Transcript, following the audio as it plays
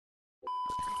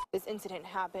This incident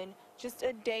happened just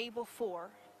a day before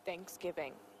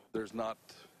Thanksgiving. There's not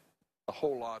a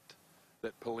whole lot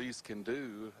that police can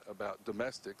do about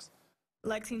domestics.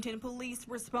 Lexington police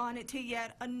responded to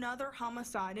yet another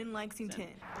homicide in Lexington.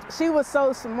 She was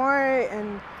so smart,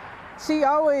 and she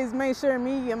always made sure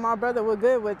me and my brother were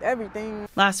good with everything.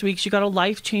 Last week, she got a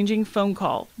life-changing phone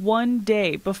call 1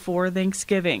 day before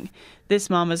Thanksgiving. This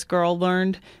mama's girl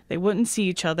learned they wouldn't see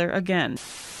each other again.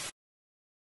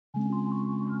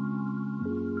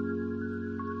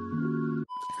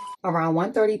 Around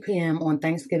 1:30 p.m. on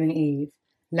Thanksgiving Eve,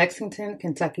 Lexington,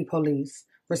 Kentucky police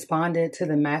responded to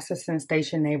the Masterson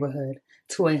Station neighborhood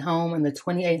to a home in the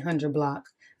 2800 block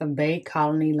of Bay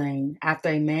Colony Lane after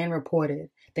a man reported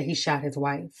that he shot his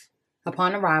wife.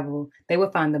 Upon arrival, they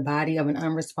would find the body of an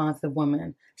unresponsive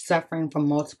woman suffering from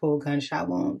multiple gunshot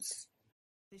wounds.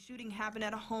 The shooting happened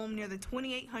at a home near the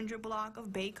 2800 block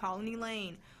of Bay Colony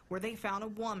Lane, where they found a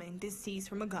woman deceased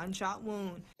from a gunshot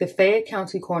wound. The Fayette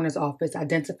County Coroner's Office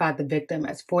identified the victim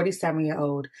as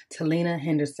 47-year-old Talina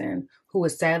Henderson, who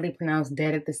was sadly pronounced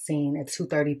dead at the scene at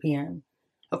 2:30 p.m.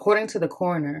 According to the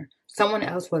coroner, someone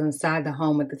else was inside the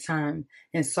home at the time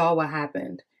and saw what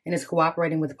happened and is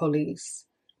cooperating with police.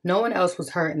 No one else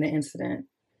was hurt in the incident.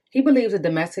 He believes a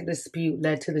domestic dispute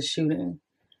led to the shooting.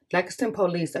 Lexington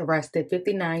police arrested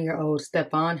 59-year-old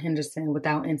Stephon Henderson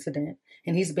without incident,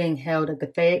 and he's being held at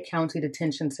the Fayette County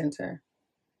Detention Center.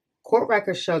 Court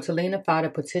records show Talina filed a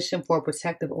petition for a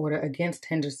protective order against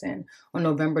Henderson on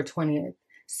November 20th,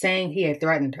 saying he had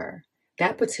threatened her.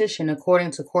 That petition,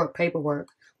 according to court paperwork,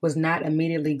 was not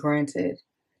immediately granted.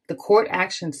 The court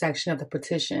action section of the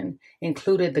petition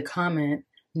included the comment,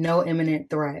 "No imminent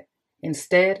threat."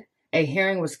 Instead, a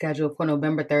hearing was scheduled for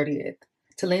November 30th.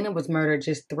 Talina was murdered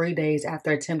just 3 days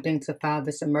after attempting to file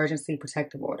this emergency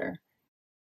protective order.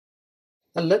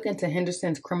 A look into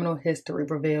Henderson's criminal history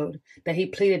revealed that he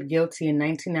pleaded guilty in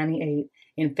 1998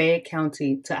 in Fayette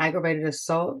County to aggravated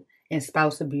assault and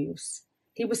spouse abuse.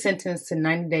 He was sentenced to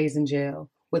 90 days in jail,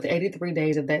 with 83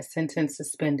 days of that sentence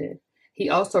suspended. He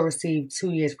also received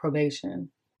 2 years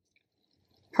probation.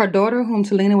 Her daughter, whom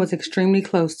Talina was extremely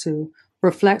close to,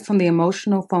 reflects on the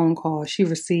emotional phone call she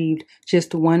received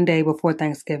just 1 day before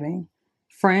Thanksgiving.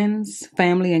 Friends,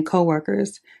 family, and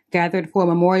coworkers gathered for a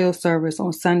memorial service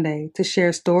on Sunday to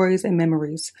share stories and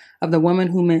memories of the woman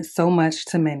who meant so much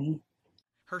to many.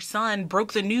 Her son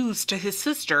broke the news to his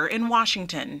sister in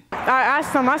Washington. I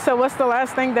asked him, I said, "What's the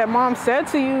last thing that Mom said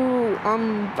to you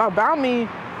about me?"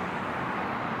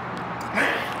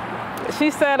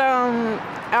 She said,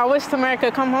 "I wish Tamara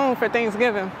could come home for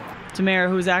Thanksgiving." Tamara,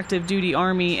 who was active duty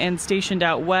Army and stationed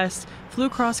out west, flew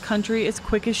cross country as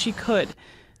quick as she could.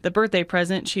 The birthday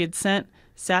present she had sent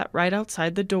sat right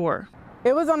outside the door.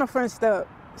 It was on the front step.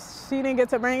 She didn't get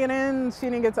to bring it in. She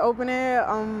didn't get to open it.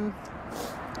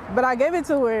 But I gave it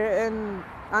to her, and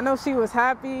I know she was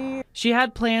happy. She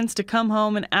had plans to come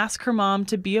home and ask her mom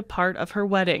to be a part of her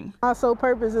wedding. My sole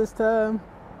purpose is to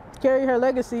carry her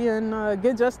legacy and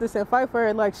get justice and fight for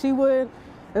her like she would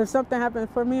if something happened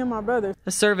for me and my brother.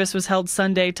 A service was held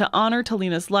Sunday to honor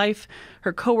Talina's life.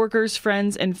 Her coworkers,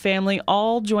 friends, and family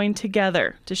all joined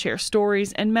together to share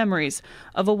stories and memories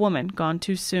of a woman gone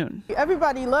too soon.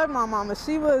 Everybody loved my mama.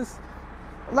 She was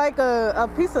like a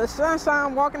piece of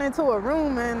sunshine walking into a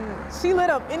room, and she lit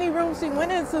up any room she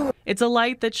went into. It's a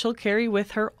light that she'll carry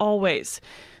with her always.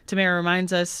 Tamara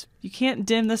reminds us you can't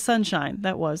dim the sunshine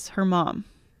that was her mom.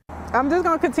 I'm just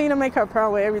going to continue to make her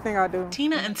proud with everything I do.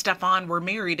 Tina and Stephon were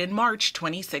married in March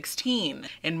 2016.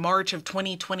 In March of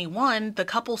 2021, the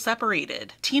couple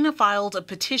separated. Tina filed a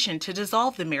petition to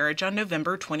dissolve the marriage on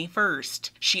November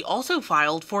 21st. She also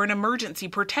filed for an emergency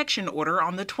protection order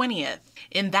on the 20th.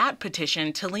 In that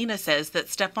petition, Talina says that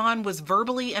Stephon was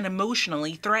verbally and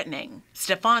emotionally threatening.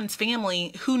 Stephon's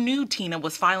family, who knew Tina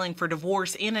was filing for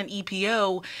divorce in an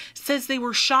EPO, says they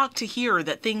were shocked to hear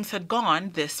that things had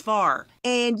gone this far.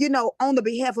 And, on the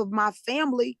behalf of my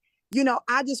family,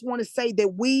 I just want to say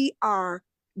that we are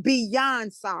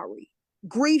beyond sorry,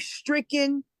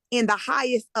 grief-stricken in the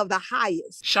highest of the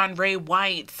highest. Sean Ray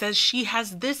White says she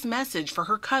has this message for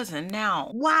her cousin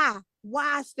now. Why,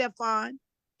 Stephon?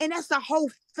 And that's the whole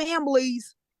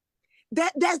family's,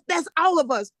 that's all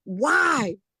of us.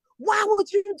 Why? Why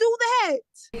would you do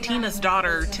that? Tina's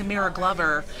daughter, Tamara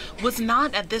Glover, was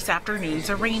not at this afternoon's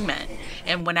arraignment.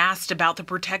 And when asked about the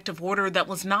protective order that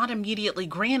was not immediately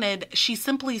granted, she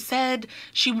simply said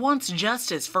she wants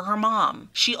justice for her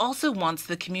mom. She also wants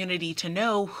the community to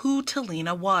know who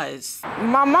Talina was.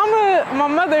 My mother,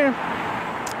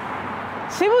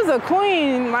 she was a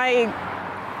queen.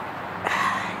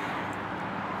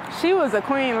 She was a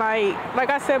queen. Like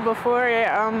I said before,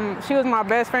 she was my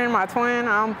best friend, my twin.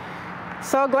 I'm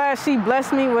so glad she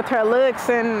blessed me with her looks,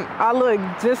 and I look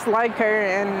just like her.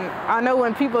 And I know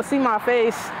when people see my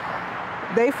face,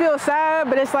 they feel sad,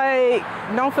 but it's like,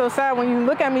 don't feel sad. When you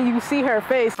look at me, you see her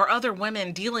face. For other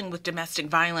women dealing with domestic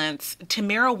violence,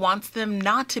 Tamara wants them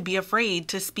not to be afraid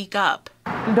to speak up.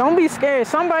 Don't be scared.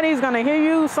 Somebody's gonna hear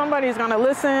you, somebody's gonna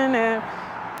listen, and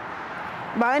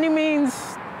by any means,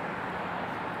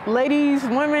 ladies,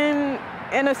 women,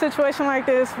 in a situation like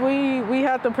this, we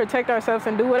have to protect ourselves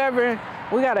and do whatever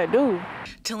we gotta do.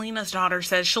 Talina's daughter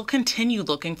says she'll continue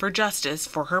looking for justice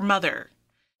for her mother.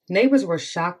 Neighbors were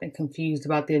shocked and confused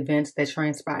about the events that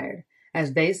transpired.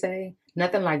 As they say,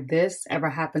 nothing like this ever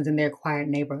happens in their quiet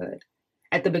neighborhood.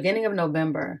 At the beginning of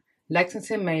November,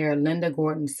 Lexington Mayor Linda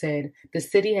Gordon said the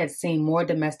city had seen more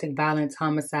domestic violence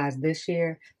homicides this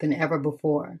year than ever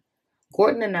before.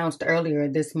 Gordon announced earlier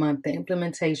this month the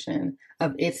implementation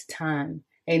of It's Time,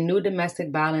 a new domestic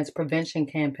violence prevention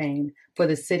campaign for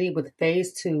the city with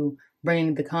Phase 2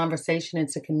 bringing the conversation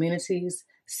into communities,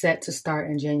 set to start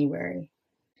in January.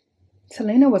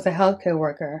 Talina was a healthcare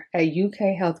worker at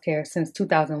UK Healthcare since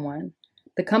 2001.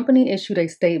 The company issued a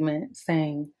statement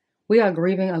saying, "We are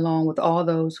grieving along with all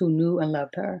those who knew and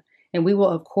loved her, and we will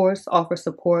of course offer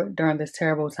support during this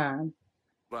terrible time."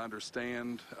 I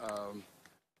understand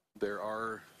there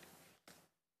are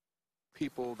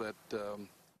people that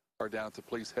are down at the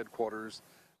police headquarters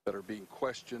that are being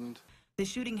questioned. The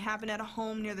shooting happened at a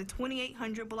home near the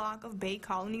 2800 block of Bay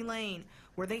Colony Lane,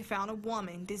 where they found a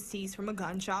woman deceased from a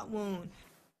gunshot wound.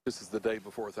 This is the day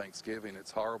before Thanksgiving.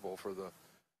 It's horrible for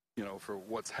for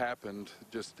what's happened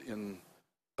just in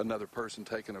another person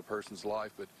taking a person's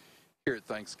life. But here at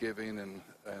Thanksgiving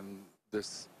and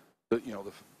this,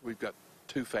 we've got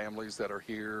two families that are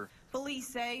here. Police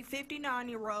say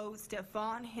 59-year-old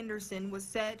Stephon Henderson was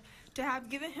said to have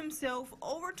given himself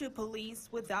over to police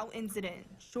without incident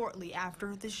shortly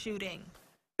after the shooting.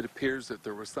 It appears that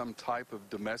there was some type of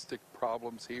domestic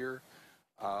problems here.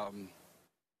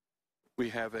 We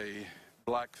have a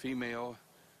black female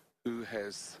who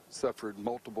has suffered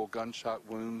multiple gunshot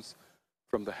wounds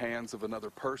from the hands of another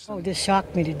person. Oh, this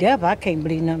shocked me to death. I can't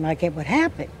believe nothing like that would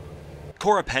happen.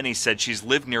 Cora Penny said she's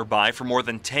lived nearby for more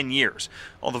than 10 years.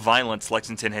 All the violence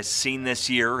Lexington has seen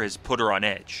this year has put her on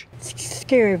edge. It's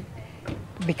scary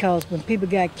because when people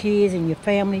got kids and your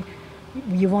family,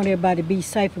 you want everybody to be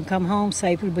safe and come home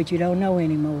safely, but you don't know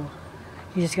anymore.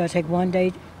 You just got to take one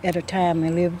day at a time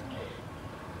and live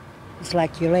it's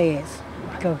like your last,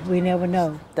 because we never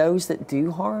know. Those that do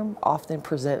harm often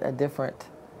present a different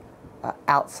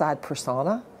outside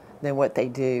persona than what they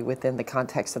do within the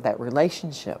context of that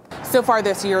relationship. So far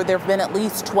this year, there have been at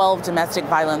least 12 domestic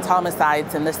violence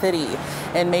homicides in the city,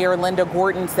 and Mayor Linda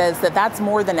Gordon says that that's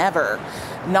more than ever.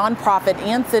 Nonprofit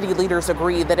and city leaders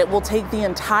agree that it will take the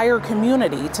entire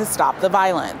community to stop the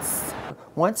violence.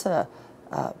 Once a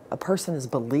person is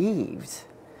believed,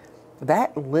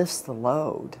 that lifts the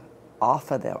load off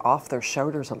of them, off their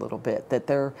shoulders a little bit, that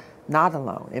they're not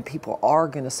alone and people are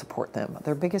going to support them.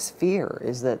 Their biggest fear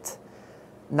is that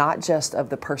not just of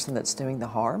the person that's doing the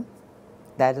harm.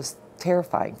 That is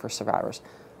terrifying for survivors.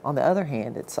 On the other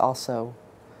hand, it's also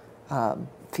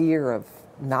fear of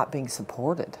not being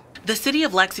supported. The city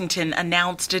of Lexington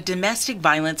announced a domestic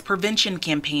violence prevention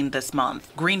campaign this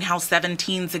month. Greenhouse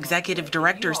 17's executive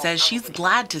director says she's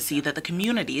glad to see that the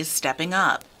community is stepping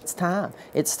up. It's time.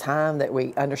 It's time that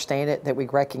we understand it, that we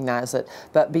recognize it.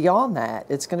 But beyond that,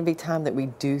 it's going to be time that we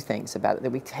do things about it,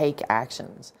 that we take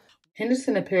actions.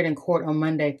 Henderson appeared in court on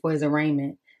Monday for his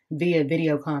arraignment via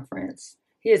video conference.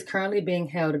 He is currently being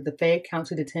held at the Fayette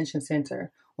County Detention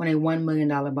Center on a $1 million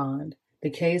bond. The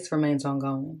case remains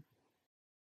ongoing.